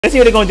Let's see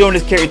what they're gonna do in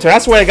this kick return. I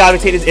swear to God,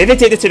 if they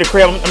take this to the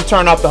crib, I'm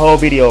turning off the whole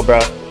video, bro.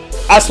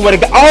 I swear to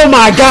God. Oh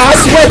my God! I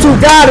swear to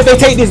God, if they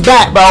take this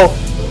back, bro.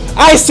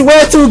 I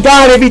swear to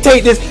God, if he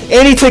take this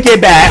and he took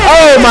it back.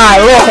 Oh my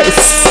Lord.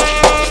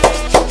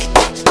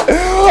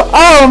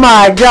 Oh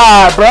my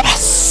God, bro.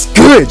 That's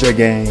good, Dre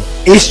gang.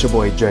 It's your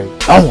boy Dre.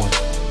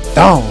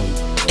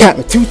 Got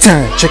me 2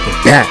 times. Check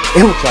it back.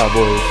 Hey, what y'all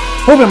boys?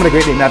 Hope I'm having a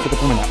great day. Not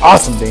I'm an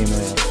awesome day,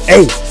 man.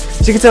 Hey,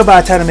 as you can tell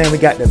by the title, man, we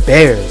got the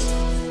Bears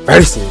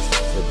versus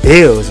the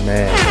Bills,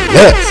 man.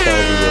 Let's go. A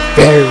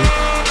very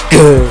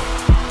good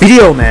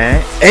video,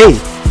 man. Hey, you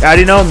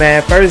already know,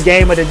 man. First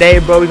game of the day,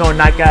 bro. We gonna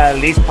knock out at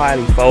least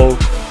probably 4,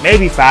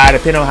 maybe 5,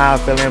 depending on how I'm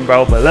feeling,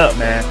 bro. But look,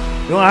 man.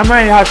 You know, I'm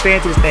ready to straight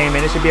into this thing,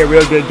 man. This should be a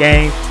real good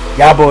game.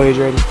 Y'all boys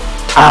ready?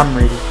 I'm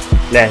ready.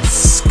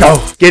 Let's go.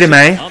 Get it,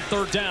 man. On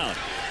 3rd down.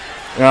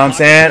 You know what I'm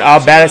saying? All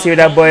balance here with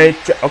that boy.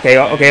 Okay,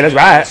 let's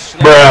ride.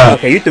 Bruh.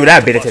 Okay, you threw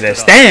that bit into the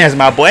stands,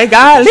 my boy.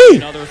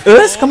 Golly.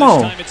 Come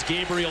on.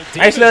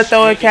 Nice little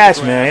throw and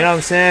catch, man. You know what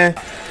I'm saying?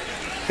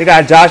 They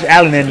got Josh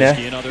Allen in there.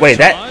 Wait.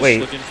 Is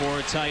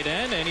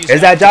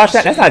that Josh?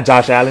 That's not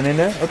Josh Allen in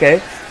there. Okay.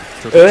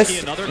 You know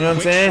what I'm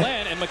saying?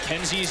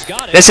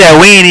 They said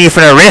we ain't even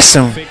finna arrest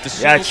him.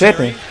 Y'all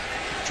tripping.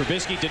 You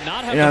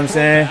know what I'm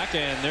saying?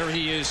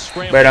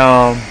 But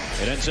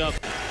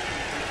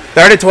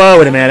 3rd and 12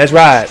 with it, man. Let's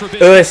ride.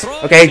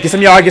 Okay, get some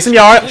yard.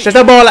 Stretch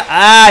that ball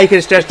out. You could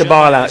have stretched the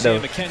ball out,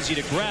 though. You know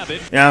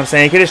what I'm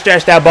saying? You could have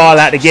stretched that ball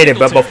out to get it.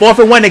 But 4th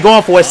and 1, they're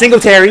going for it.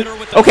 Singletary.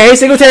 Okay,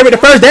 Singletary with the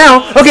 1st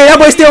down. Okay, that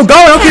boy's still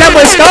going. Okay, that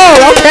boy stole.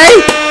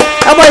 Okay.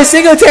 That boy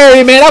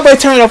Singletary, man. That boy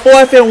turned a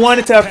 4th and 1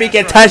 into a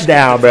freaking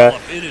touchdown, bro.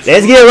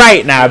 Let's get it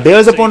right now.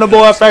 Bills up on the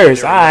board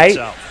first. All right.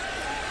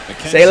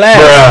 Say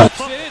less.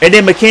 And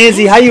then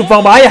McKenzie, how you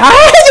fumble? How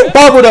you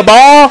bubble the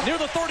ball?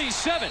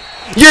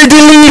 You're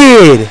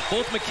deleted.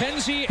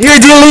 You're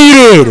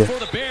deleted.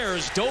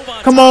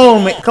 Come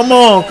on,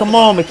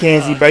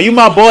 McKenzie, bro. You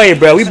my boy,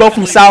 bro. We both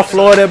from South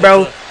Florida, bro.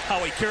 You know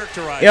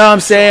what I'm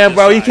saying,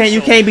 bro? You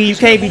can't be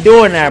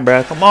doing that,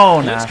 bro. Come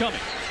on now. You know what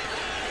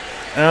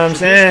I'm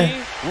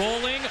saying?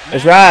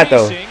 Let's ride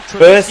though.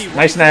 First,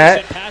 nice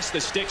snap.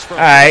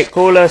 Alright,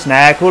 cool little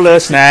snap.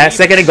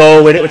 2nd and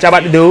goal with it. What y'all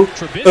about to do?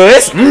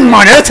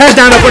 Another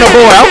touchdown up on the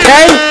board.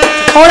 Okay.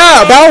 Hold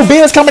up, bro.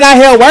 Bills coming out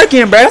here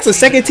working, bro. That's a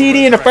 2nd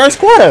TD in the 1st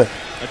quarter.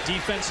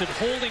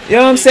 You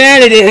know what I'm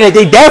saying?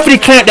 They definitely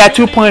clamped that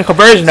 2-point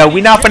conversion though.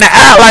 We not finna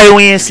act like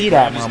we didn't see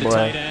that, my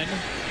boy.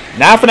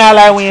 Not finna act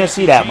like we didn't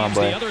see that, my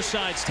boy.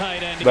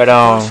 But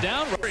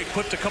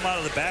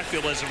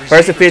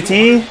 1st and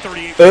 15.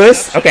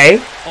 Okay.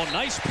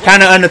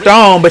 Kind of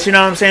underthrown, but you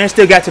know what I'm saying?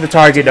 Still got to the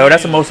target though.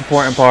 That's the most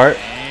important part.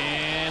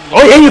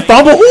 Oh yeah, you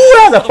fumble. Ooh,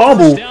 that was a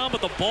fumble.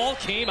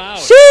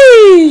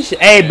 Sheesh.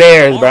 Hey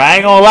Bears, bro. I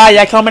ain't gonna lie,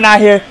 y'all coming out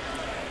here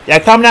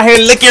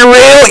looking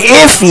real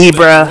iffy,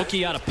 bro.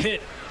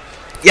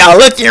 Y'all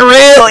looking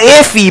real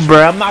iffy,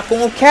 bro. I'm not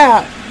gonna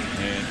cap.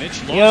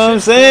 You know what I'm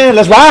saying?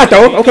 Let's ride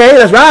though. Okay,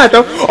 let's ride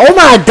though. Oh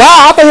my God,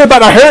 I thought he was about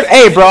to hurt.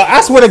 Hey, bro,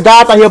 I swear to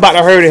God, I thought he was about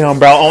to hurt him,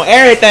 bro. On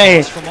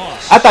everything,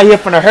 I thought he was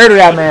finna hurt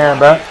that man,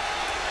 bro.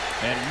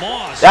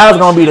 That was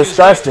gonna be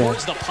disgusting. You know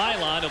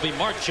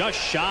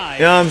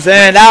what I'm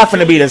saying? That was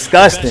finna be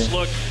disgusting.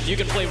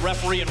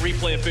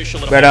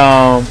 But hold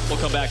on,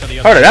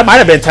 that might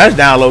have been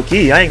touchdown low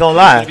key. I ain't gonna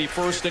lie.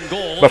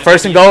 But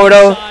 1st and goal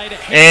though,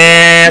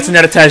 and that's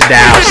another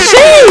touchdown.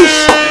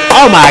 Sheesh!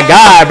 Oh my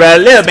God, bro.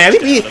 Look, man,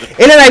 it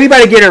look like we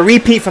about to get a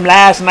repeat from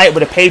last night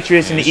with the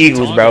Patriots and the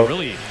Eagles, bro.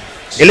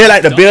 It look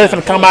like the Bills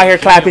finna come out here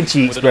clapping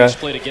cheeks, bro.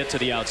 You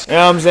know what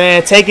I'm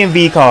saying? Taking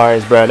V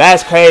cards, bro.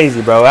 That's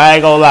crazy, bro. I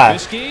ain't gonna lie.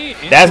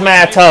 That's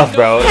mad tough,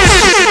 bro.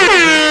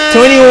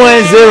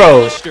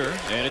 21-0.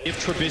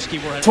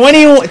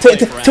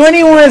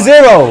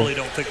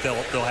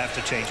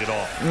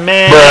 21-0.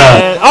 Man.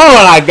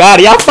 Oh my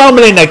God. Y'all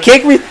fumbling the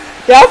kick.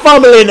 Y'all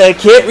fumbling the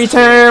kick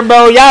return,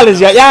 bro. Y'all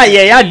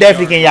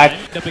definitely can.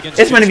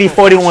 It's gonna be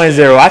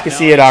 41-0. I can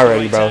see it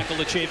already, bro.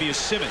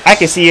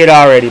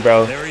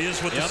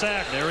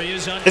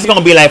 It's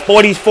gonna be like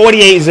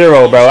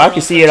 48-0, bro. I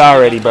can see it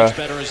already, bro.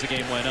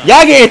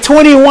 Y'all getting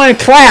 21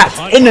 claps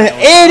in the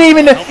it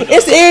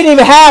ain't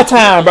even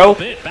halftime, bro.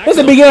 It's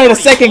the beginning of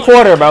the 2nd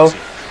quarter, bro.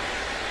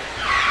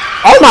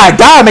 Oh my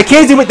God,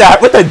 McKenzie with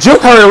the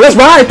juke hurdle. Let's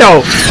ride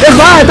though,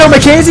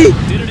 McKenzie.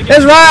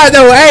 Let's ride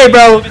though. Hey,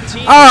 bro.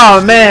 Oh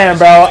man,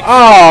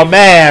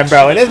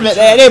 bro.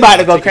 They about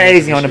to go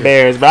crazy on the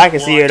Bears, but I can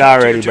see it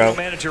already, bro.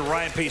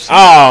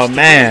 Oh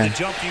man,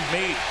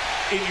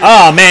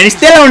 he's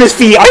still on his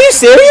feet. Are you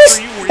serious?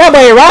 That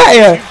boy right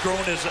here.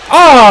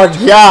 Oh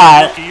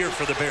God.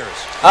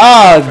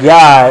 Oh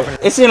God.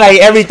 It seems like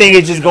everything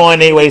is just going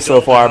their way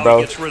so far, bro.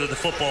 You know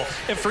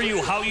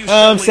what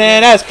I'm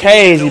saying? That's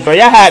crazy, bro.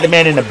 Y'all had the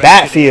man in the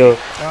backfield.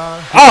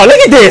 Oh, look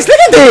at this.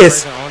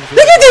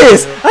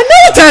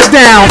 Another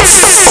touchdown.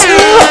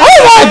 Oh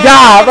my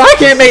God, bro. I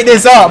can't make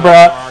this up,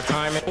 bro.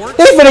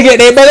 They finna get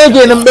they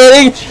getting them,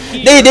 they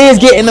is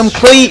getting them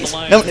cleats,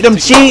 them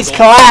cheats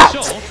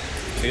clapped.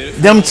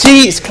 Them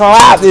cheats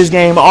clapped this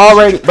game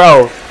already,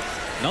 bro.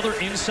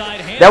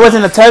 That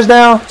wasn't a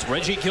touchdown?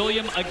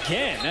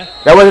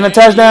 That wasn't a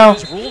touchdown?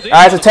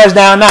 Alright, it's a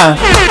touchdown now.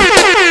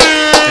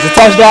 It's a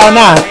touchdown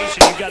now.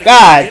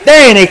 God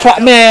dang, they clap.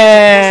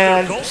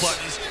 Man.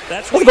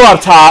 Let's go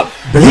up top.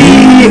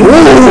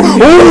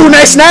 Ooh,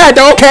 nice snap.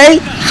 Okay.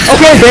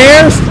 Okay,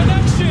 Bears.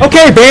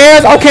 Okay,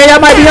 Bears. Okay,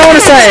 that might be on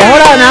to something.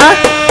 Hold on now.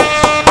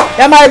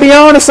 That might be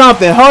on to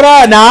something. Hold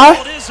on now.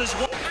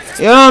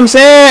 You know what I'm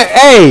saying?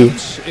 Hey.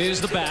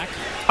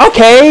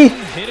 Okay.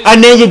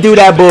 And then you do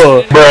that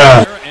bull.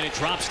 Bruh.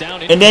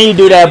 And then you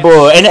do that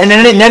bull. And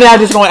then none of y'all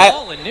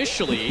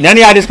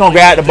just gonna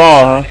grab the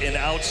ball, huh?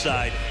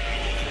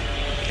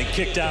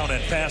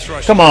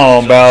 Come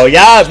on, bro.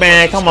 Y'all,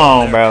 man, come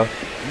on, bro.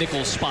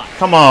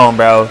 Come on,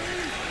 bro.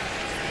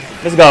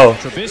 Let's go.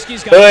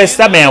 It's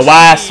that man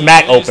wide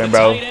smack open,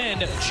 bro.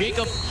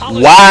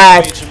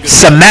 Wide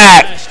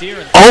smack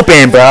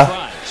open, bro.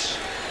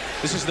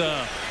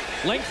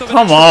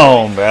 Come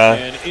on, bro.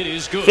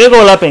 Field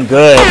goal up and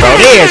good, bro.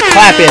 They is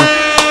clapping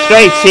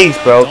straight cheeks,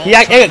 bro.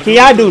 Can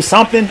y'all do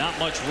something?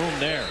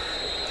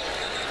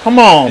 Come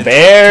on,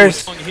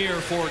 Bears.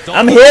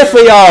 I'm here for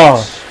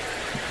y'all.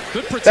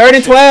 3rd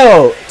and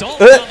 12.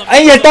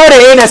 And you're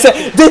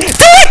 30.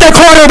 Delete the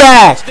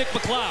quarterback.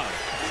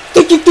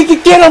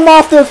 Get him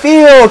off the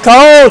field,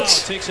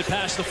 coach.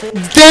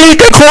 Delete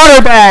the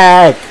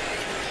quarterback.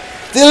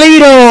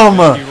 Delete him.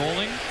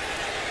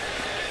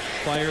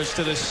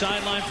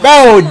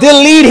 Bro,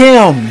 delete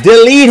him.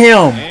 Delete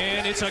him.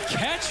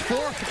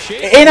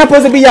 Ain't that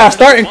supposed to be y'all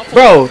starting,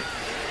 bro?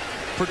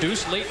 Bro,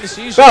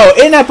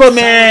 ain't that put,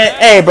 man?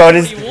 Hey, bro,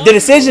 the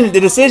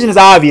decision is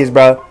obvious,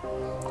 bro.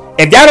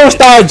 If y'all don't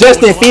start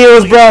Justin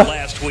Fields, bro,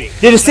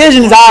 the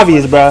decision is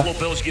obvious, bro.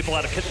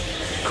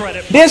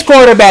 This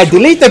quarterback,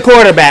 delete the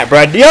quarterback,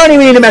 bro. You don't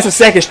even need to mess with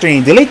second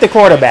string. Delete the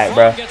quarterback,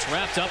 bro.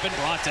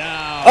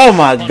 Oh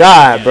my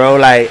God, bro.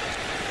 Like,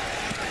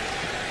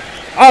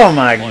 oh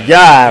my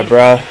God,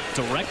 bro.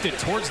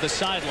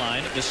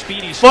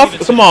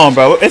 Come on,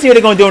 bro. Let's see what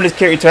they're gonna do in this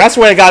kick return. I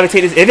swear to God, if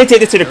they take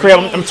this to the crib,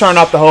 I'm turning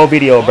off the whole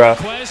video, bro.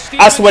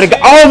 I swear to God.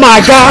 Oh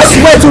my God. I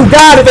swear to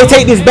God, if they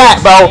take this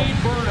back, bro.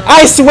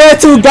 I swear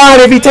to God,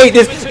 if he take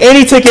this, and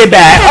he took it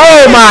back.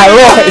 Oh my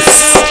Lord.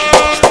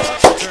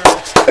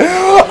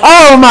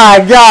 Oh my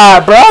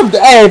God, bro.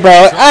 Hey,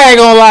 bro. I ain't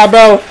gonna lie,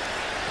 bro.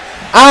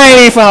 I ain't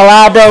even gonna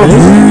lie, bro.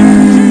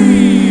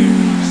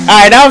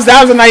 Alright,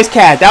 that was a nice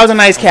catch. That was a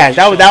nice catch.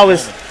 That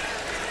was.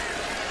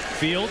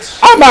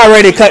 I'm about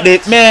ready to cut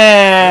this,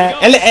 man.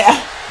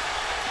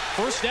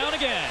 First down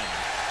again.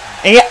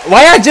 And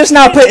why y'all just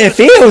not putting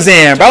Fields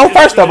in, bro?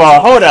 First of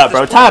all, hold up,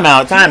 bro.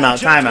 Timeout.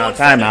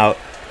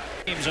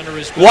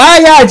 Why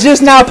y'all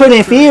just not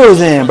putting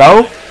Fields in,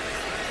 bro?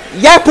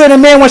 Y'all put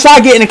him in once y'all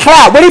get in the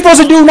clout. What are you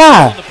supposed to do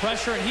now? What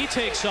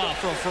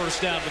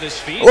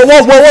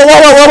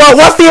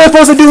Fields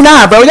supposed to do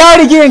now, bro? Y'all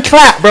already getting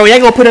clapped, bro. Y'all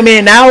gonna put him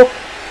in now?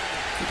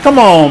 Come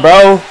on,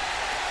 bro.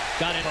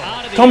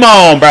 Come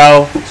on,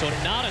 bro.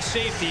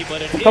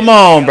 Come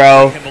on,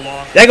 bro.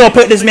 Y'all gonna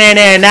put this man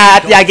in now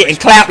after y'all getting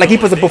clapped like he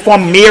supposed to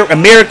perform a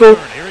miracle?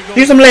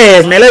 Do some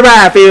legs, man. Let's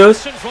ride,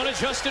 Fields.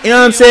 You know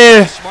what I'm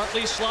saying?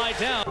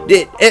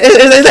 They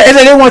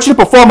want you to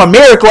perform a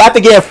miracle after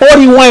getting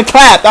 41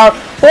 clapped.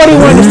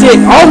 41 to 6.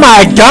 Oh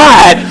my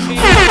God.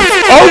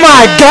 Oh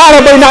my God.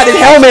 I better knock this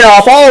helmet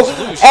off. Oh,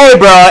 hey,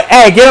 bro.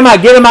 Hey, get him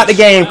out the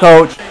game,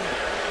 coach.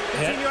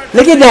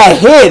 Look at that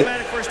hit.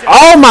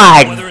 Oh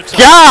my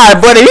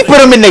God, buddy. He put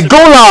him in the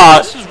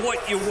gulag.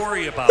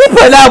 He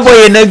put that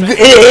boy in the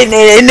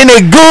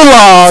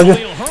gulag.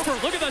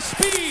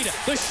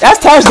 That's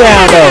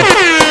touchdown though.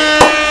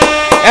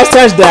 That's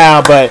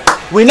touchdown, but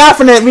we not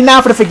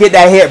finna forget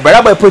that hit, bro.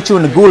 That boy put you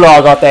in the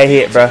gulag off that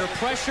hit, bro.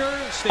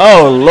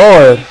 Oh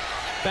Lord.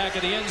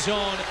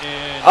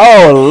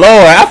 Oh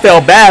Lord, I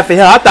felt bad for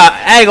him. I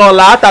ain't gonna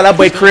lie, I thought that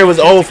boy career was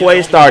over before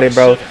he started,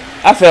 bro.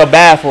 I felt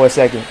bad for a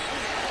second.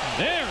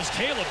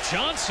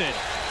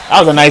 That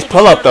was a nice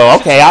pull-up, though.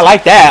 Okay, I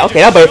like that. Okay,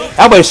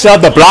 that boy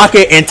shoved the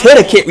blocker into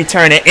the kick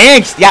returner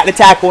and got the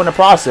tackle in the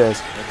process.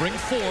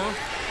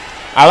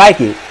 I like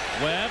it.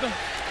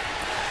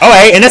 All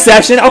right,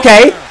 interception.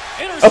 Okay.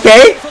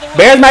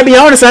 Bears might be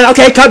on to something.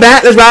 Okay, cut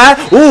back. Let's ride.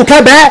 Ooh,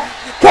 cut back.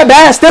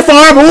 Stiff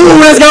arm.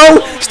 Ooh, let's go.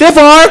 Stiff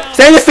arm.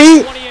 Stay on your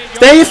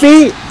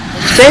feet.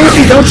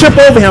 Don't trip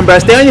over him, bro.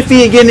 Stay on your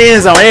feet and get in the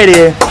end zone.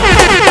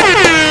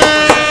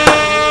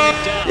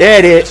 There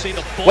it is.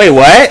 Wait,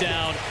 what?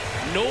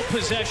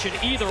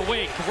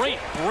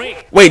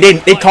 Wait,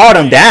 they called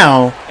him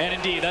down. And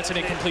indeed, that's an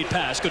incomplete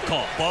pass. Good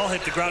call. Ball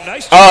hit the ground.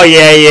 Nice. Oh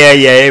yeah.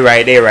 They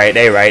right.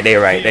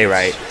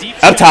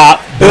 Up top.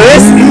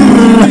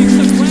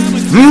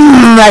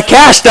 That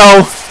cash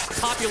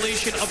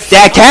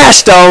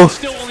though.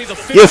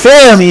 You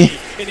feel me?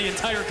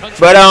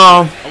 But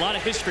oh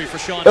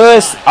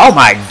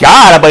my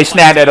God, I boy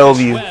snapped that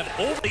over you.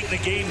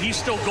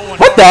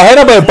 What the hell?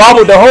 That boy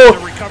bobbled the whole,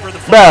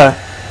 bruh.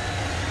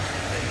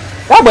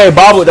 That boy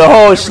bobbled the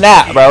whole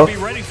snap, bro.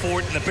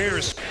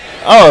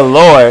 Oh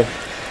Lord.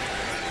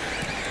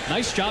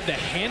 Nice job to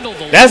handle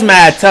the. That's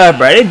mad tough,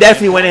 bro. They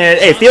definitely went in.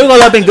 Hey, field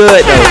goal up and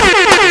good though.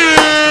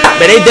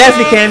 But they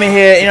definitely came in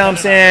here, you know what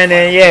I'm saying?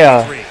 And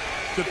yeah.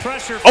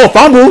 Oh,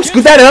 fumble.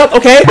 Scoop that up.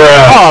 Okay.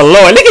 Oh,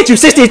 Lord. Look at you,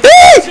 63.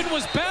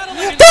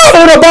 Dive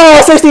on the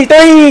ball,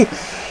 63.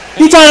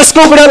 You trying to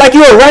scoop it up like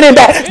you a running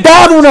back.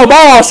 Dive on the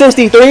ball,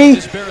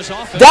 63.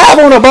 Dive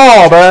on the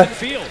ball, bro.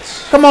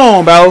 Come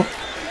on, bro.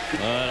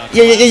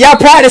 Y'all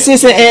practice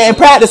this and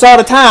practice all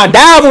the time.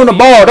 Dive on the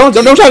ball. Don't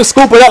try to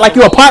scoop it up like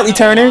you a punt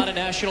returner.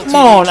 Come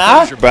on,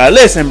 now. Bro,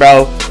 listen,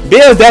 bro.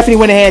 Bills definitely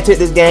went ahead and took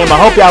this game. I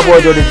hope y'all boys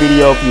enjoyed this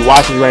video. If you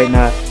watching right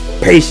now,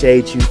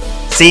 appreciate you.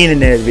 See you in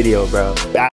the next video, bro.